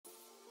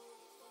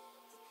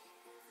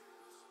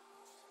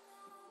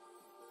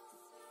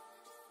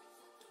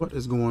What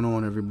is going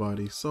on,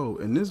 everybody? So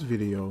in this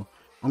video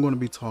I'm going to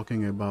be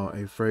talking about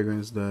a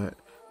fragrance that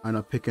I ended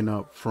up picking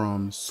up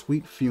from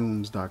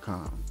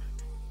sweetfumes.com.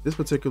 This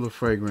particular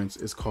fragrance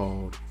is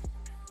called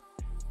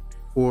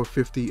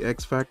 450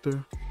 X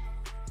Factor.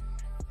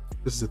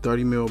 This is a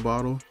 30 ml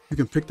bottle. You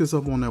can pick this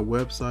up on their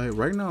website.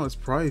 Right now it's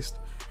priced,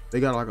 they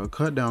got like a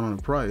cut down on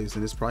the price,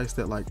 and it's priced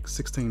at like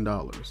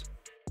 $16.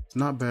 It's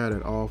not bad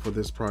at all for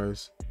this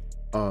price.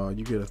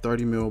 You get a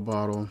 30 ml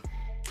bottle,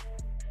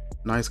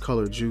 nice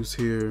colored juice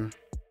here,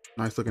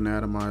 nice looking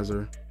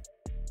atomizer,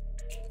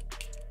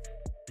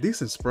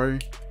 decent spray,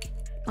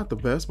 not the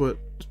best, but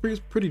it's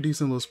pretty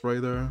decent little spray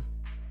there.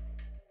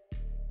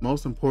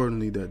 Most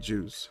importantly, that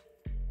juice.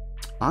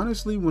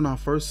 Honestly, when I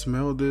first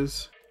smelled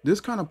this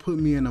kind of put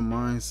me in the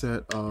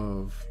mindset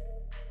of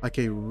like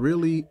a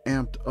really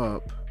amped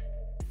up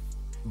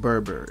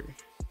Burberry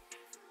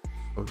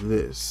of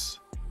this,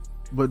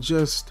 but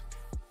just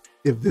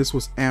if this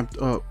was amped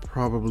up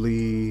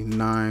probably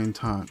 9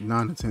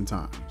 to 10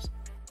 times.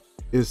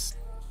 It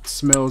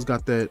smells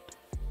got that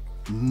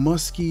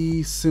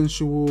musky,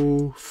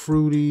 sensual,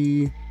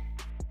 fruity,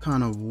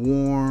 kind of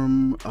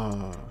warm,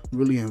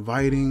 really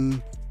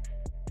inviting,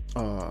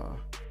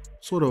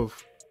 sort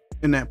of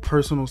in that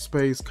personal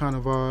space kind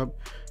of vibe.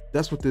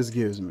 That's what this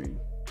gives me.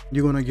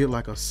 You're gonna get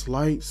like a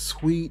slight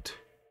sweet,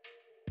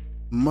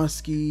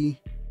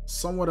 musky,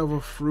 somewhat of a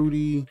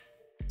fruity,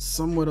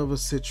 somewhat of a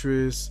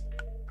citrus,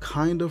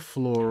 kind of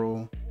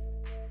floral.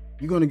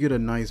 You're gonna get a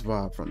nice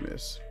vibe from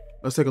this.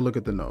 Let's take a look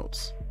at the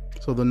notes.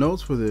 So the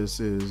notes for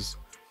this is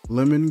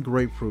lemon,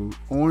 grapefruit,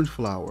 orange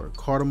flower,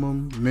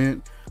 cardamom,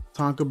 mint,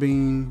 tonka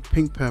bean,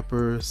 pink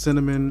pepper,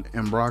 cinnamon,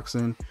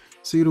 ambroxan,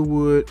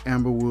 cedarwood,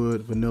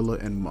 amberwood, vanilla,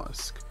 and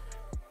musk.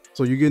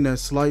 So you're getting that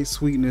slight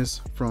sweetness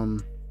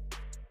from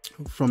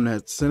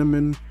that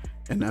cinnamon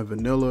and that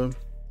vanilla.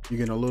 You're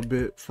getting a little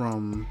bit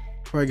from,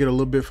 probably get a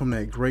little bit from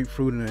that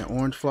grapefruit and that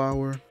orange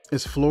flower.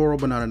 It's floral,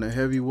 but not in a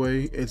heavy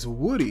way. It's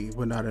woody,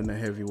 but not in a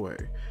heavy way.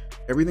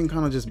 Everything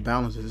kind of just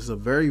balances. It's a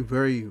very,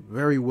 very,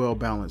 very well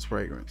balanced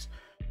fragrance.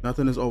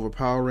 Nothing is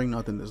overpowering,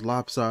 nothing is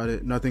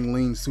lopsided, nothing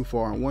leans too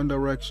far in one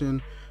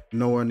direction,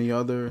 nor in the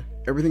other.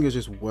 Everything is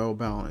just well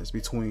balanced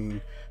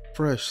between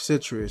fresh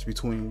citrus,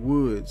 between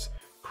woods,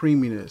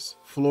 creaminess,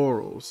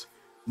 florals,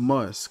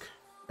 musk.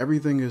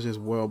 Everything is just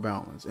well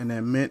balanced, and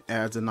that mint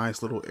adds a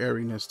nice little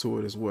airiness to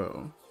it as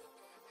well.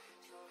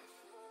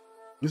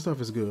 This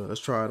stuff is good.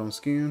 Let's try it on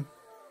skin.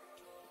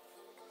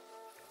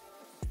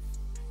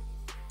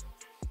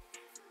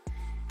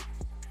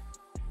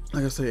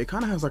 Like I say, it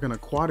kind of has like an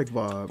aquatic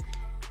vibe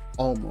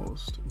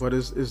almost, but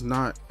it's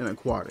not an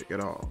aquatic at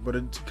all. But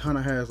it kind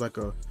of has like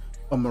a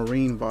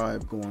marine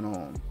vibe going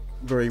on.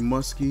 Very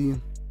musky,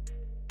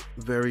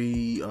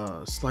 very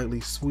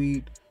slightly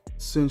sweet,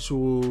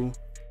 sensual.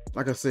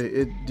 Like I said,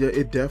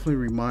 it definitely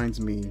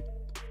reminds me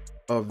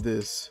of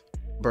this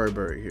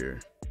Burberry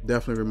here.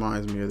 Definitely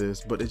reminds me of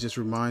this, but it just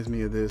reminds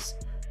me of this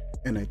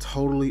in a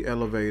totally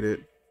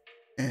elevated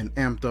and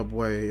amped up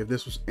way. If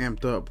this was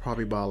amped up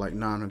probably by like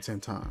 9 or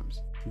 10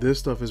 times. This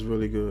stuff is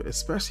really good,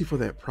 especially for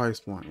that price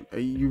point.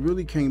 You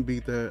really can't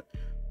beat that.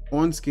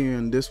 On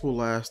skin, this will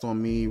last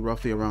on me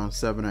roughly around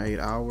 7 or 8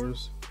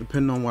 hours,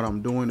 depending on what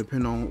I'm doing,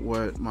 depending on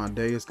what my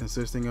day is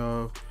consisting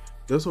of.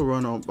 This will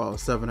run on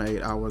about 7 or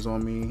 8 hours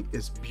on me.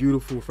 It's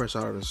beautiful fresh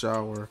out of the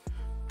shower.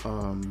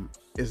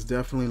 It's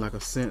definitely like a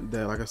scent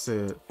that, like I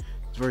said,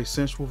 it's very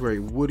sensual, very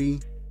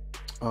woody,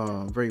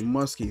 very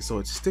musky, so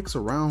it sticks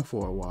around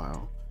for a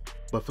while.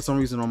 But for some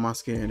reason on my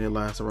skin, it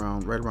lasts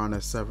around right around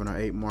that 7 or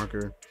 8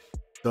 marker.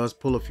 Does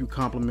pull a few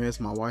compliments.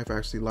 My wife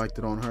actually liked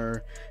it on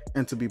her.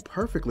 And to be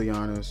perfectly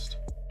honest,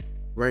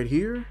 right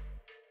here,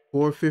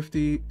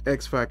 450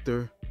 X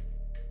Factor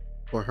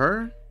for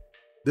her,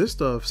 this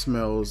stuff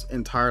smells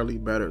entirely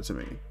better to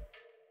me.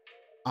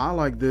 I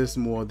like this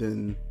more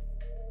than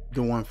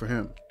the one for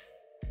him,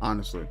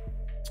 honestly.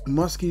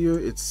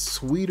 Muskier, it's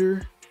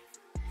sweeter.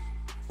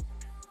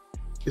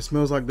 It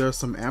smells like there's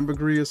some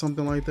ambergris or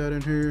something like that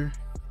in here.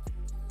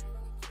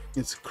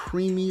 It's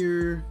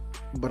creamier,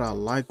 but I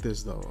like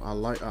this though. I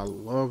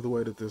love the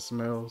way that this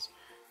smells.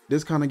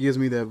 This kind of gives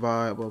me that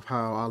vibe of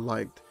how I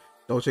liked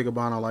Dolce &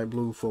 Gabbana Light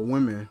Blue for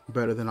women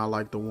better than I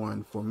like the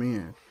one for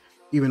men.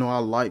 Even though I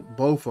like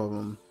both of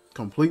them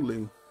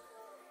completely,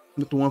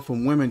 but the one for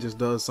women just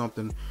does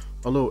something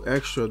a little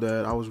extra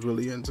that I was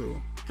really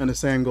into. And the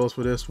same goes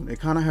for this one. It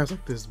kind of has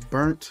like this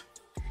burnt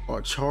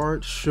or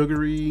charred,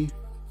 sugary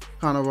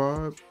kind of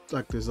vibe,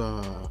 like this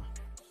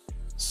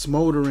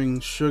smoldering,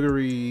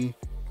 sugary,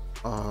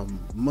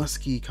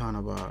 musky kind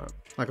of vibe,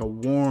 like a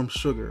warm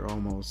sugar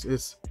almost.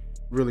 It's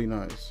really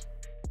nice.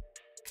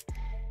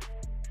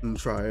 I'm gonna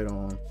try it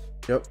on.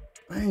 Yep,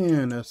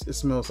 man, it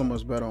smells so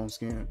much better on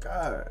skin.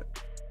 God,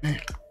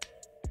 man,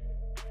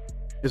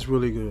 it's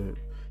really good.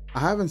 I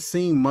haven't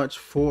seen much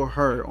for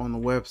her on the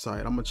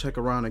website. I'm gonna check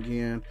around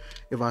again.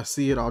 If I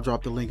see it, I'll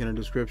drop the link in the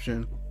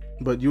description.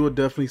 But you will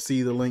definitely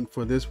see the link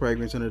for this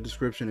fragrance in the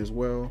description as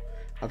well.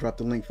 I'll drop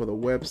the link for the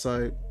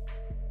website,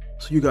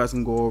 so you guys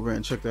can go over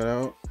and check that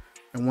out.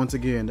 And once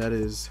again, that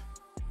is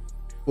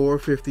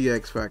 450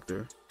 X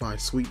Factor by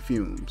Sweet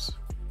Fumes.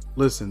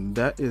 Listen,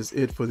 that is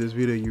it for this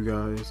video, you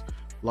guys.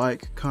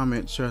 Like,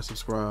 comment, share,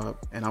 subscribe,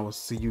 and I will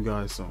see you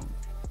guys soon.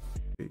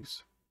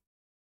 Peace.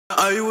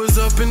 I was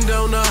up and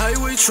down the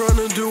highway trying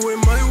to do it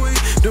my way.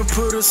 To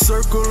put a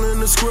circle in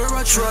the square,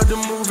 I tried to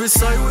move it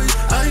sideways.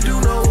 I do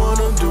not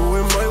wanna do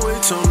it my way,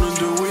 time to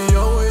do it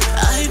your way.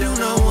 I do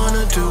not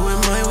wanna do it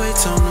my way,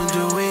 time to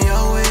do it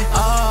your way.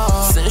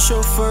 Since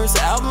your first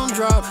album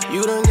drop,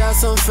 you done got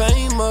some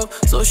fame up.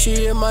 So she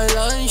hit my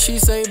line, she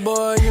say,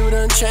 boy, you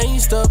done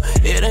changed up.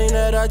 It ain't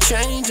that I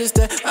changed, it's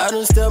that I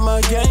done stepped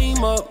my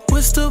game up.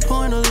 What's the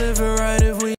point of living right if we